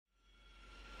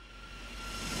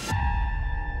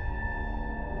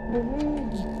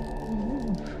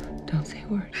Don't say a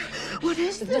word. What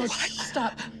is this? What?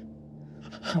 Stop.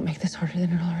 Don't make this harder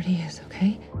than it already is,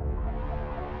 okay?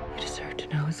 You deserve to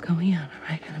know what's going on, all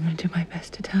right? And I'm gonna do my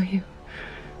best to tell you.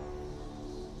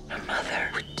 A mother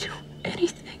would do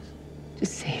anything to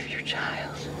save your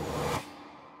child.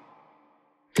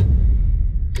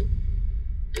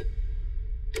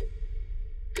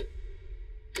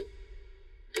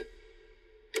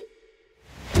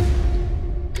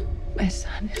 My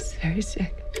son is very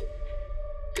sick.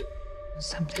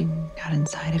 Something got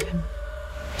inside of him.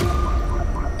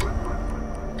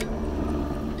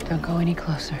 Don't go any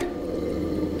closer.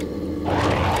 No!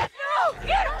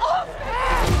 Get off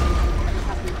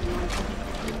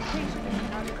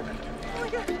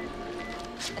me!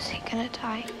 Is he gonna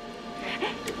die?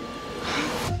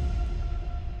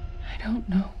 I don't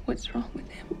know what's wrong with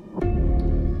him.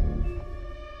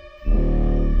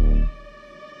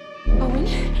 Owen?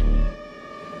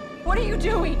 What are you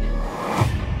doing?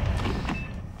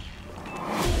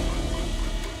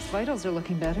 His vitals are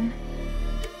looking better.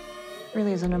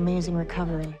 Really is an amazing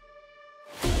recovery.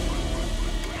 I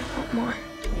want more.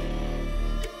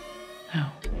 No.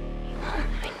 I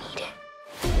need it.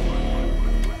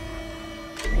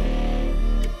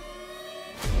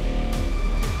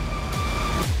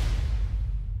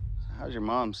 How's your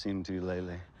mom seem to you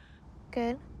lately?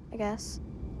 Good, I guess.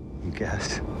 You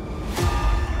guess.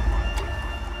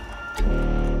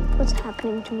 What's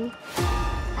happening to me?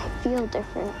 I feel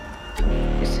different.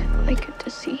 Is it like a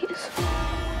disease?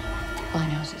 All I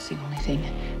know is it's the only thing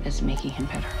that's making him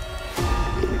better.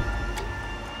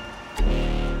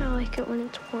 I like it when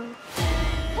it's warm.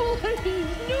 Please,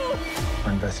 no!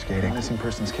 We're investigating a missing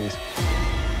persons case.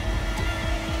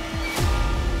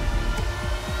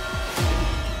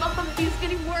 Mom, he's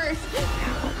getting worse.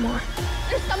 I want more.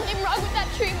 There's something wrong with that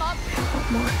tree, Mom. I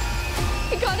want more.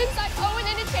 It got inside Owen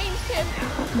and it changed him. I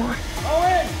want more.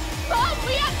 Owen! Mom,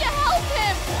 we have to help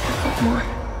him! I want more.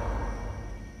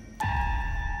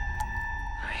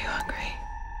 Are you hungry?